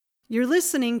You're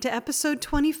listening to episode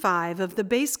 25 of the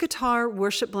Bass Guitar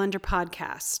Worship Blender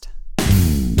podcast.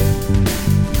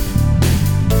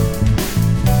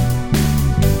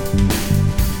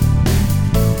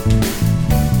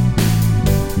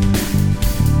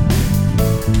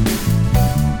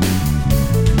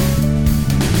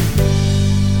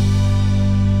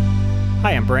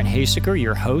 Hi, I'm Brent Haseker,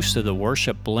 your host of the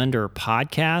Worship Blender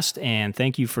podcast, and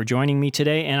thank you for joining me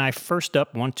today. And I first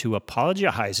up want to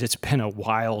apologize. It's been a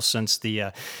while since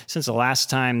the last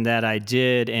time that I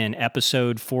did an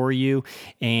episode for you,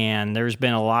 and there's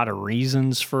been a lot of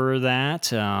reasons for that.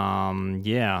 Probably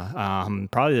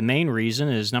the main reason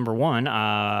is, number one,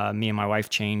 me and my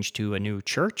wife changed to a new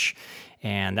church,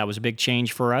 and that was a big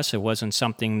change for us. It wasn't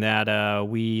something that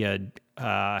we had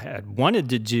wanted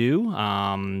to do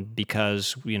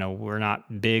because, we're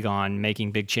not big on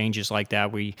making big changes like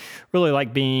that. We really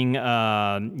like being,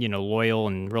 loyal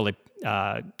and really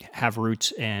have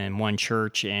roots in one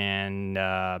church and,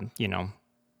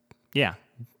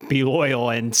 be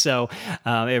loyal. And so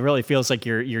it really feels like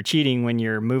you're cheating when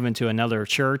you're moving to another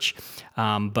church.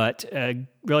 But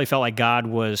really felt like God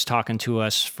was talking to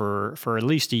us for at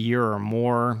least a year or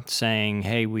more, saying,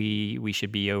 hey, we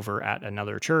should be over at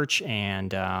another church.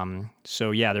 And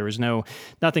there was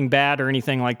nothing bad or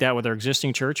anything like that with our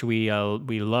existing church. We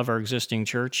love our existing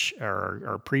church, or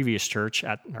our previous church,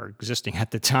 existing at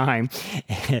the time.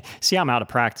 See, I'm out of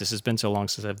practice. It's been so long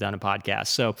since I've done a podcast.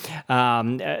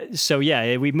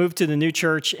 We moved to the new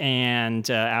church, and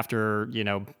after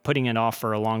putting it off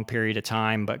for a long period of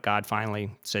time, but God finally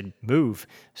said move.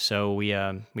 So we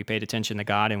paid attention to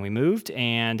God and we moved,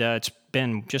 and it's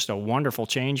been just a wonderful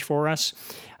change for us.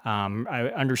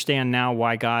 I understand now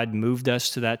why God moved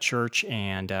us to that church,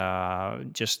 and so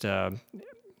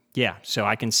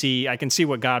I can see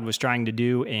what God was trying to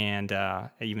do, and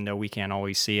even though we can't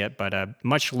always see it, but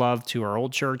much love to our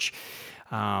old church,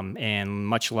 and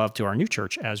much love to our new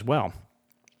church as well.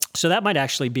 So that might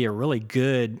actually be a really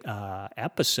good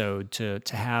episode to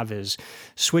have, is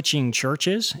switching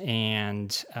churches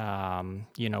and,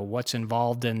 what's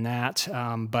involved in that.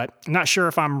 But I'm not sure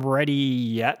if I'm ready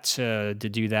yet to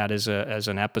do that as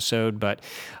an episode. But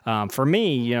for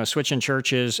me, switching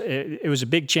churches, it was a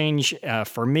big change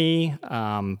for me,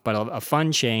 but a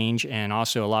fun change, and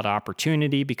also a lot of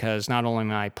opportunity, because not only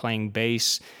am I playing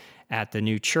bass at the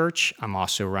new church, I'm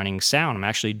also running sound. I'm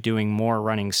actually doing more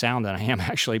running sound than I am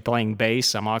actually playing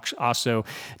bass. I'm also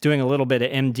doing a little bit of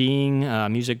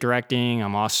MDing, music directing.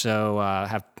 I'm also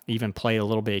have even played a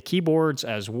little bit of keyboards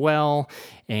as well.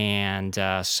 And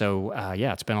it's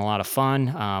been a lot of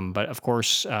fun. But of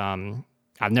course, I've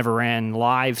never ran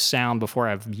live sound before. I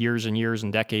have years and years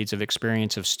and decades of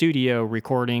experience of studio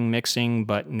recording, mixing,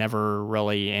 but never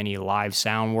really any live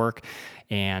sound work.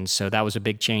 And so that was a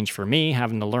big change for me,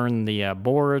 having to learn the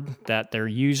board that they're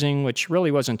using, which really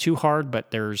wasn't too hard,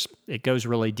 but it goes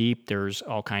really deep. There's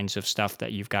all kinds of stuff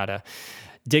that you've got to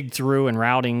dig through, and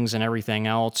routings and everything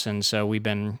else. And so we've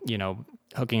been,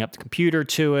 hooking up the computer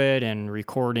to it and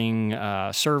recording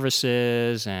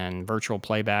services and virtual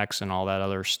playbacks and all that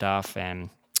other stuff. And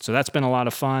so that's been a lot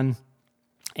of fun.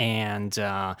 And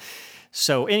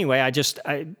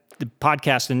the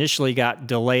podcast initially got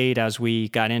delayed as we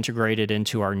got integrated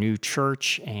into our new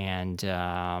church, and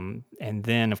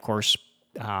then of course,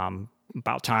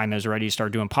 about time I was ready to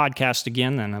start doing podcasts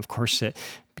again. And of course, it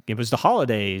was the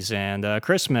holidays and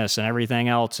Christmas and everything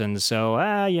else, and so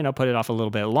put it off a little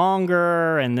bit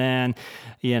longer. And then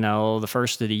the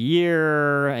first of the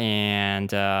year,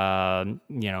 and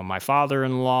my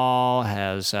father-in-law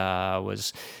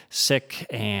was sick,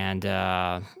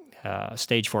 and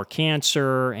stage 4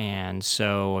 cancer, and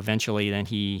so eventually then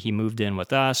he moved in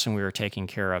with us, and we were taking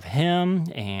care of him,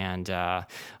 and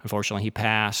unfortunately he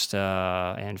passed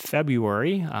in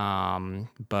February,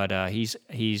 but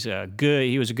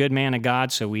he was a good man of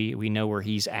God, so we know where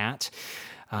he's at.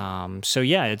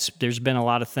 There's been a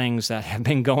lot of things that have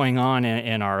been going on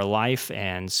in our life,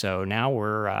 and so now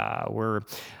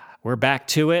we're back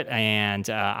to it, and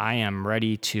I am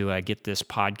ready to get this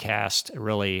podcast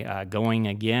really going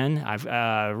again. I've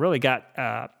really got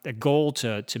a goal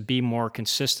to be more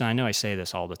consistent. I know I say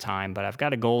this all the time, but I've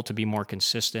got a goal to be more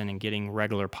consistent in getting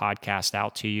regular podcasts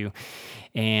out to you.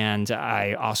 And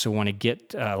I also want to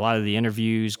get a lot of the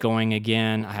interviews going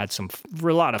again. I had a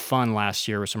lot of fun last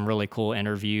year with some really cool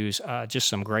interviews, just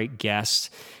some great guests.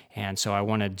 And so I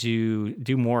want to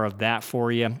do more of that for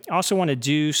you. I also want to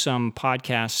do some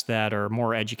podcasts that are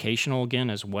more educational again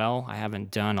as well. I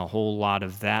haven't done a whole lot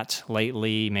of that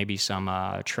lately, maybe some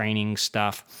training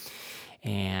stuff.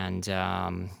 And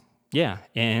Yeah,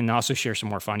 and also share some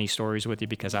more funny stories with you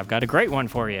because I've got a great one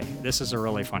for you. This is a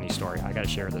really funny story. I got to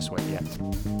share this with you.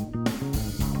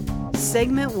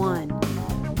 Segment 1.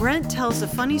 Brent tells a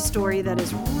funny story that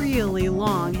is really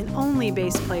long and only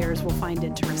bass players will find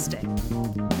interesting.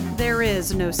 There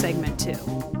is no segment 2.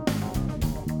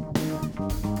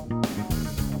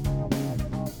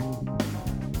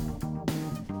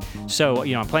 So,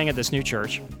 I'm playing at this new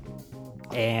church,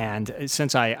 and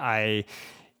since I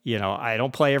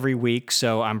don't play every week,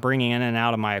 so I'm bringing in and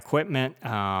out of my equipment,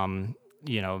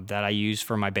 that I use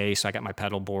for my bass. I got my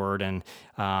pedal board, and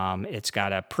it's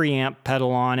got a preamp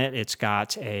pedal on it. It's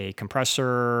got a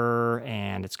compressor,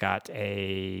 and it's got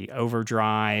a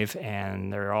overdrive,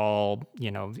 and they're all,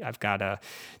 I've got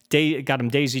got them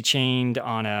daisy chained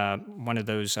on one of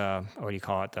those, what do you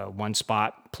call it, the one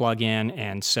spot plug-in.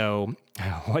 And so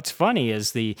what's funny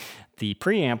is the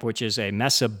preamp, which is a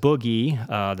Mesa Boogie,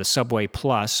 the Subway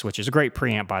Plus, which is a great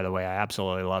preamp, by the way. I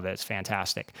absolutely love it. It's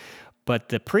fantastic. But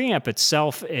the preamp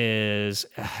itself it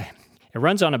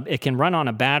can run on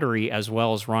a battery as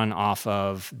well as run off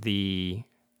of the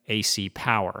AC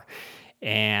power.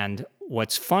 And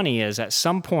what's funny is at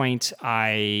some point when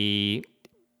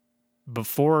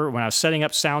I was setting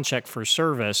up sound check for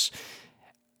service,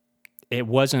 it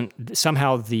wasn't,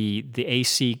 somehow the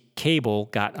AC cable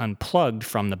got unplugged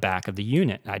from the back of the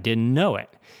unit. I didn't know it.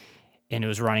 And it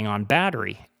was running on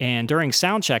battery. And during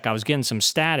sound check, I was getting some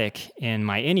static in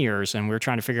my in-ears, and we were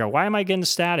trying to figure out, why am I getting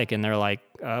static? And they're like,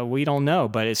 we don't know,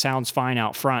 but it sounds fine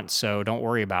out front, so don't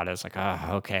worry about it. It's like,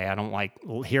 okay, I don't like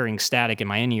hearing static in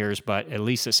my in-ears, but at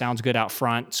least it sounds good out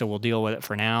front, so we'll deal with it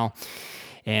for now.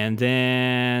 And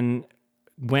then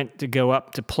went to go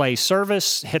up to play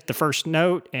service, hit the first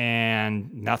note,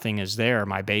 and nothing is there.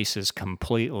 My bass is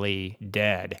completely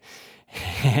dead.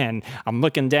 And I'm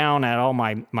looking down at all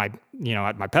my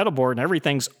at my pedal board, and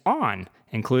everything's on,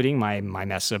 including my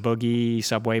Mesa Boogie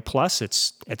Subway Plus.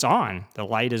 It's on. The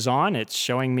light is on. It's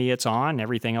showing me it's on.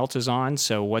 Everything else is on.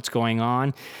 So what's going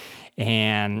on?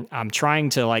 And I'm trying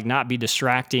to not be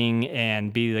distracting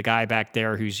and be the guy back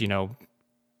there who's,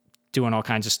 doing all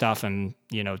kinds of stuff and,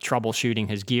 troubleshooting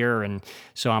his gear. And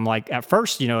so I'm like, at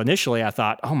first, initially I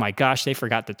thought, oh my gosh, they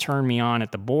forgot to turn me on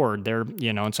at the board there,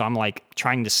 and so I'm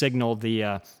trying to signal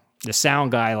the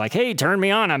sound guy, hey, turn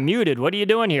me on. I'm muted. What are you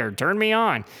doing here? Turn me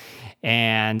on.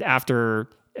 And after,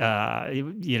 a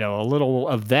little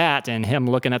of that and him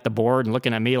looking at the board and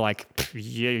looking at me like,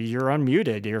 you're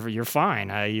unmuted. You're fine.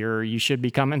 You should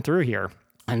be coming through here.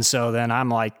 And so then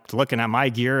I'm looking at my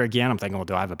gear again. I'm thinking, well,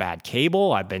 do I have a bad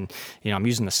cable? I've been, I'm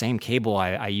using the same cable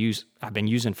I've been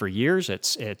using for years.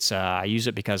 I use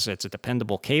it because it's a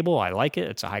dependable cable. I like it.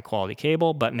 It's a high quality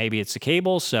cable, but maybe it's the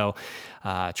cable. So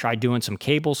tried doing some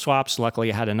cable swaps.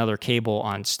 Luckily I had another cable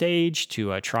on stage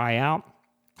to try out.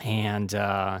 And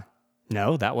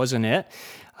no, that wasn't it.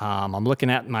 I'm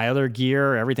looking at my other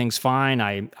gear. Everything's fine.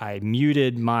 I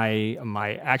muted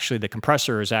actually the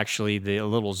compressor is actually the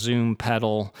little zoom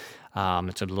pedal.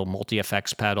 It's a little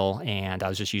multi-effects pedal, and I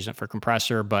was just using it for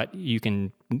compressor, but you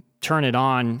can turn it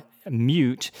on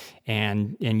mute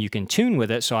and you can tune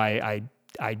with it. So I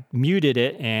muted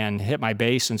it and hit my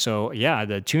bass. And so, yeah,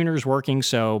 the tuner's working.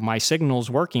 So my signal's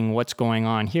working. What's going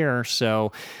on here?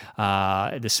 So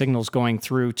the signal's going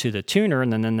through to the tuner.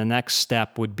 And then the next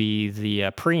step would be the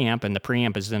preamp. And the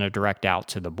preamp is then a direct out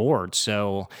to the board.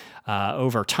 So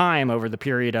over time, over the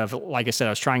period of, like I said,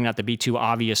 I was trying not to be too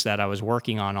obvious that I was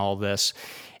working on all this.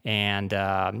 And,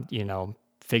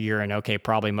 figuring, okay,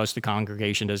 probably most of the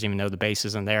congregation doesn't even know the bass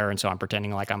isn't there. And so I'm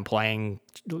pretending like I'm playing,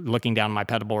 looking down my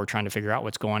pedal board, trying to figure out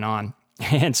what's going on.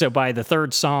 And so by the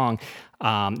third song,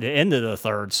 the end of the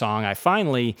third song, I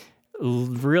finally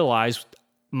realized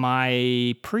my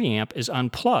preamp is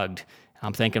unplugged.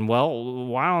 I'm thinking, well,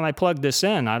 why don't I plug this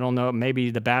in? I don't know,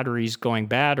 maybe the battery's going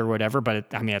bad or whatever, but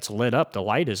it's lit up, the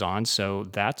light is on, so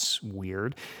that's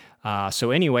weird.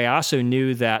 So anyway, I also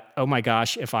knew that, oh my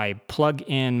gosh, if I plug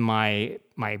in my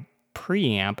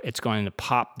preamp, it's going to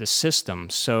pop the system.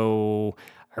 So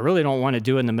I really don't want to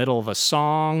do it in the middle of a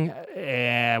song.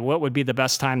 What would be the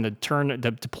best time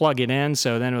to plug it in?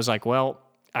 So then it was like, well,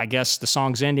 I guess the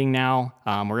song's ending now.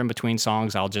 We're in between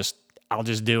songs. I'll just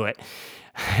do it.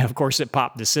 Of course, it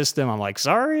popped the system. I'm like,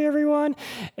 sorry, everyone.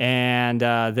 And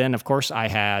then, of course, I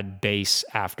had bass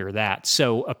after that.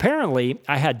 So apparently,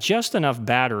 I had just enough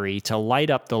battery to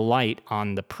light up the light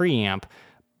on the preamp,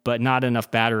 but not enough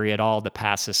battery at all to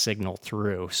pass a signal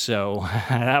through. So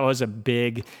that was a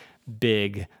big,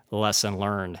 big lesson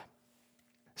learned.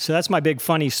 So that's my big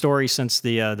funny story since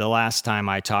the last time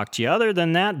I talked to you. Other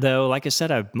than that, though, like I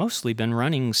said, I've mostly been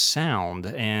running sound,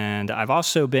 and I've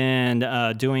also been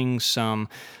doing some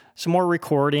some more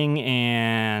recording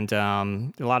and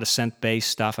a lot of synth-based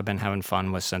stuff. I've been having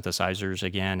fun with synthesizers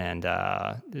again,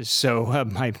 and so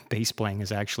my bass playing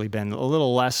has actually been a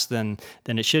little less than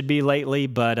it should be lately,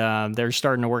 but they're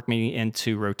starting to work me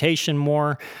into rotation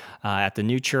more at the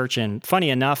new church. And funny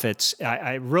enough,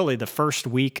 I really, the first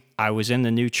week I was in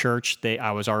the new church,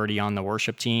 I was already on the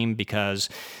worship team, because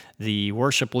the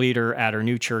worship leader at our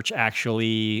new church actually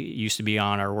used to be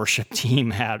on our worship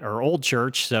team at our old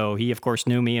church. So he, of course,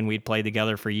 knew me, and we'd played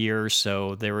together for years.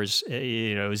 So there was,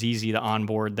 it was easy to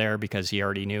onboard there because he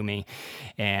already knew me.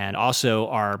 And also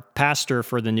our pastor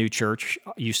for the new church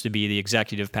used to be the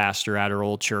executive pastor at our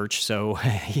old church. So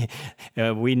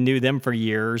we knew them for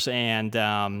years. And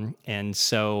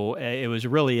so it was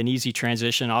really an easy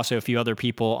transition. Also, a few other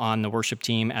people on the worship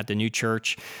team at the new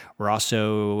church were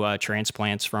also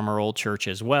transplants from our old church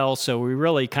as well. So we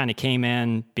really kind of came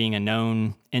in being a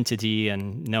known entity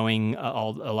and knowing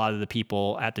a lot of the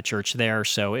people at the church there.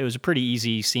 So it was a pretty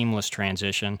easy, seamless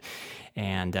transition.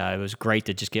 And it was great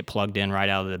to just get plugged in right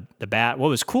out of the bat. What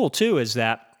was cool too is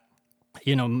that,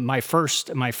 my first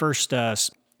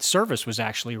service was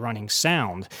actually running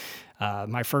sound.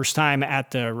 My first time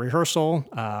at the rehearsal,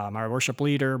 my worship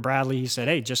leader, Bradley, he said,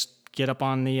 "Hey, just get up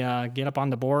on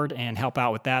the board and help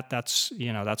out with that." That's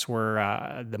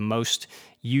where the most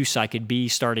use I could be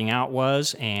starting out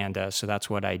was, and so that's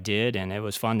what I did, and it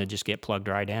was fun to just get plugged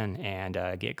right in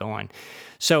and get going.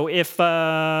 So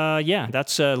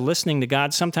that's listening to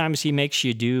God. Sometimes He makes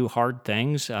you do hard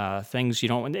things, things you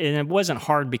don't, and it wasn't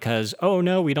hard because, oh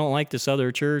no, we don't like this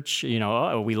other church.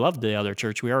 We loved the other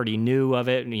church. We already knew of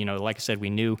it. Like I said,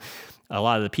 we knew a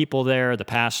lot of the people there, the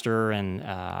pastor and,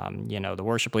 the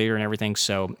worship leader and everything.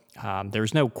 So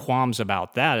there's no qualms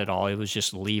about that at all. It was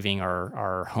just leaving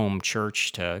our home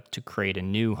church to create a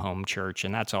new home church.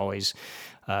 And that's always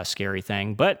a scary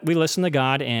thing. But we listen to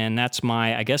God, and that's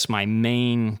my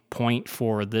main point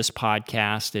for this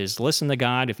podcast is listen to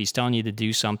God. If He's telling you to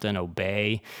do something,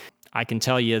 obey. I can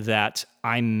tell you that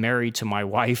I'm married to my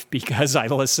wife because I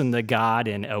listened to God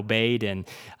and obeyed, and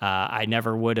I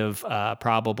never would have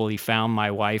probably found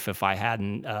my wife if I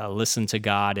hadn't listened to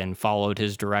God and followed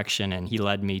His direction, and He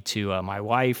led me to my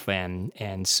wife,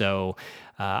 and so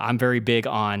I'm very big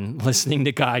on listening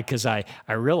to God because I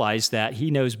realize that He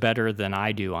knows better than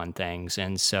I do on things,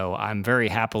 and so I'm very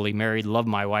happily married, love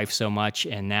my wife so much,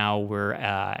 and now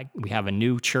we have a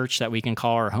new church that we can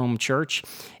call our home church,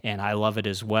 and I love it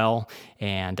as well,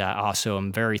 and also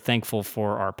I'm very thankful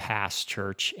for our past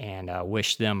church and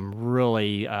wish them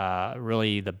really,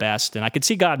 really the best, and I could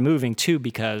see God moving too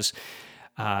because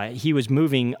He was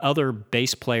moving other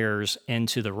bass players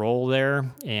into the role there.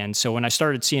 And so when I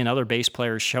started seeing other bass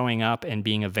players showing up and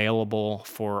being available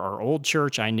for our old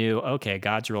church, I knew, okay,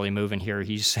 God's really moving here.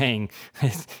 He's saying,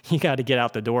 you got to get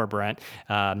out the door, Brent.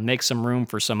 Make some room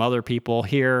for some other people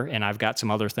here. And I've got some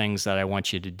other things that I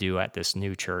want you to do at this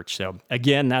new church. So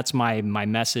again, that's my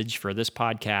message for this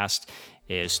podcast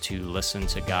is to listen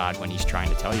to God when He's trying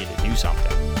to tell you to do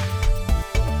something.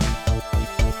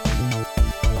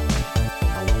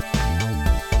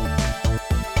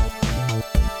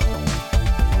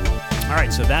 All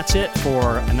right, so that's it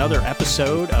for another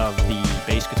episode of the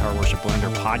Bass Guitar Worship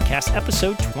Blender podcast,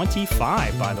 episode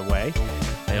 25, by the way.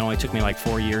 It only took me like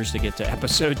 4 years to get to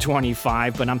episode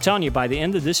 25, but I'm telling you, by the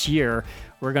end of this year,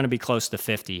 we're going to be close to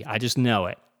 50. I just know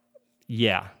it.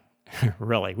 Yeah.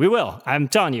 Really, we will. I'm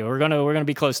telling you, we're gonna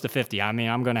be close to 50. I mean,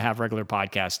 I'm gonna have regular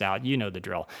podcasts out. You know the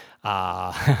drill.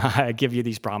 I give you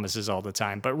these promises all the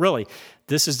time, but really,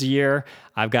 this is the year.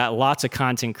 I've got lots of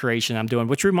content creation I'm doing.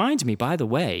 Which reminds me, by the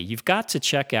way, you've got to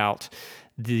check out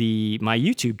my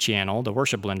YouTube channel, the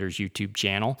Worship Blenders YouTube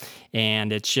channel,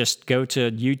 and it's just go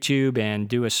to YouTube and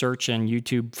do a search on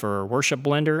YouTube for Worship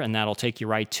Blender, and that'll take you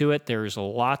right to it. There's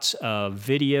lots of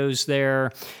videos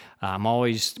there.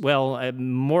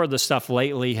 More of the stuff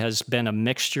lately has been a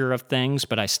mixture of things,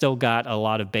 but I still got a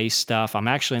lot of bass stuff. I'm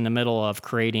actually in the middle of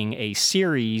creating a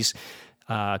series.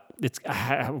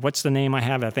 What's the name I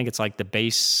have? I think it's like the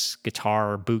Bass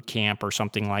Guitar Boot Camp or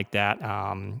something like that.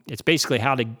 It's basically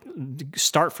how to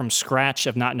start from scratch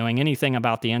of not knowing anything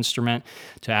about the instrument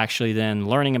to actually then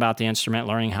learning about the instrument,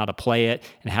 learning how to play it,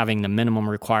 and having the minimum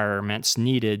requirements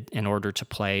needed in order to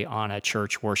play on a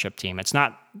church worship team. It's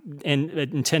not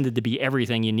intended to be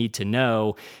everything you need to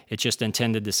know. It's just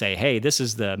intended to say, hey, this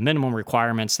is the minimum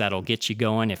requirements that'll get you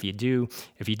going. If you do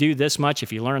this much,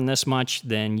 if you learn this much,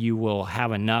 then you will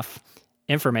have enough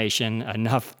information,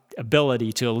 enough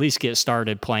ability to at least get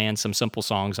started playing some simple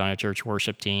songs on a church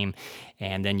worship team,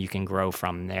 and then you can grow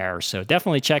from there. So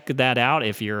definitely check that out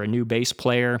if you're a new bass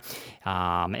player.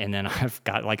 And then I've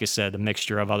got, like I said, a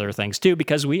mixture of other things too,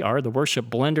 because we are the Worship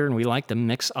Blender and we like to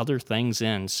mix other things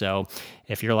in. So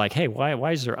if you're like, hey,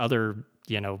 why is there other,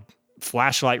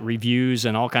 flashlight reviews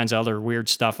and all kinds of other weird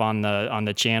stuff on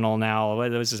the channel now?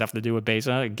 What does this have to do with bass?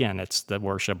 Again, it's the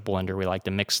Worship Blender. We like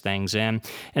to mix things in,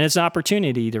 and it's an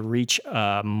opportunity to reach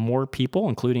more people,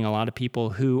 including a lot of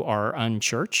people who are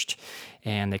unchurched,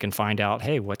 and they can find out,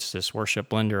 hey, what's this Worship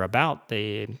Blender about?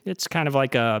 It's kind of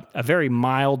like a very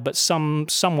mild but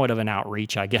somewhat of an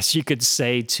outreach, I guess you could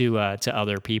say, to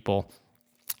other people.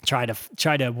 Try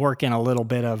to work in a little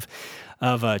bit of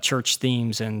church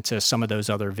themes into some of those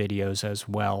other videos as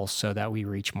well, so that we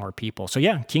reach more people. So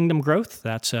yeah, kingdom growth.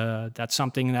 That's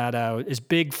something that is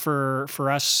big for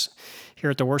us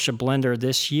here at the Worship Blender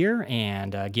this year,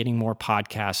 and getting more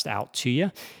podcasts out to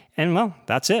you. And well,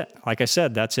 that's it. Like I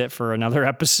said, that's it for another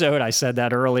episode. I said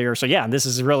that earlier. So yeah, this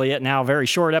is really it now. Very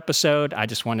short episode. I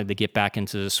just wanted to get back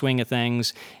into the swing of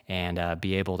things and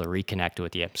be able to reconnect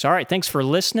with you. So all right, thanks for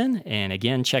listening. And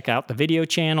again, check out the video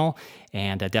channel,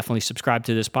 and definitely subscribe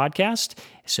to this podcast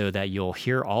so that you'll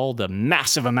hear all the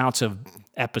massive amounts of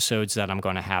episodes that I'm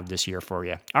going to have this year for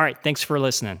you. All right, thanks for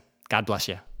listening. God bless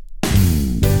you.